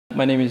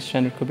My name is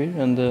Chandra Kabir,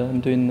 and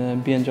I'm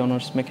doing BEng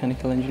Honours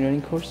Mechanical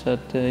Engineering course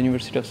at the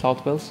University of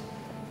South Wales.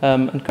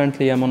 And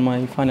currently I'm on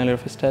my final year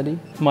of study.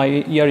 My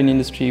year in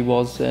industry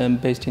was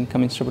based in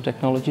Cummins Turbo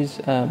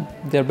Technologies.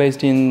 They're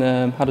based in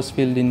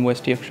Huddersfield in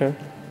West Yorkshire.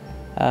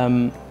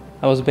 I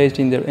was based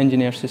in their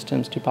engineer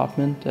systems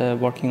department,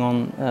 working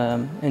on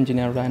engine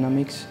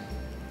aerodynamics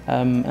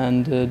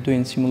and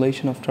doing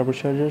simulation of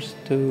turbochargers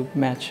to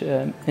match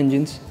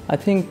engines. I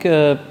think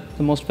the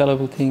most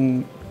valuable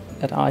thing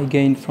that I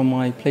gained from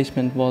my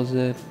placement was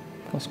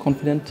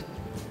confidence,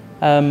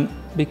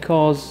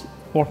 because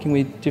working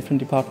with different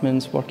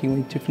departments, working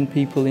with different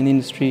people in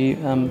industry,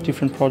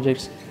 different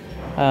projects,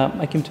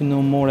 I came to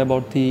know more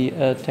about the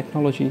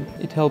technology.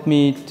 It helped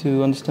me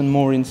to understand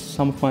more in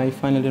some of my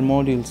final year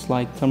modules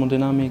like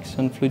thermodynamics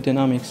and fluid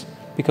dynamics,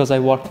 because I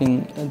work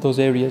in those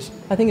areas.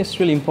 I think it's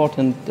really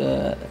important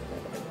to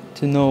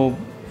know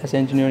as an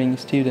engineering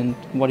student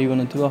what you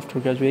want to do after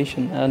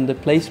graduation, and the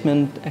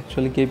placement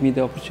actually gave me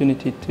the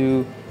opportunity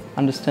to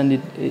understand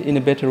it in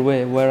a better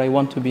way, where I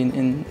want to be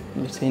in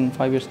let's say in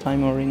 5 years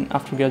time or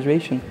after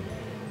graduation.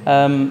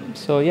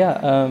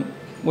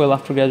 Well,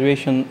 after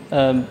graduation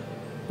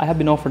I have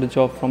been offered a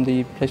job from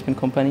the placement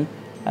company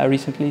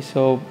recently,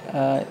 so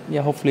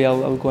hopefully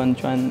I'll go and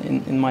join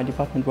in my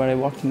department where I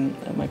worked in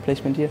my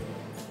placement year.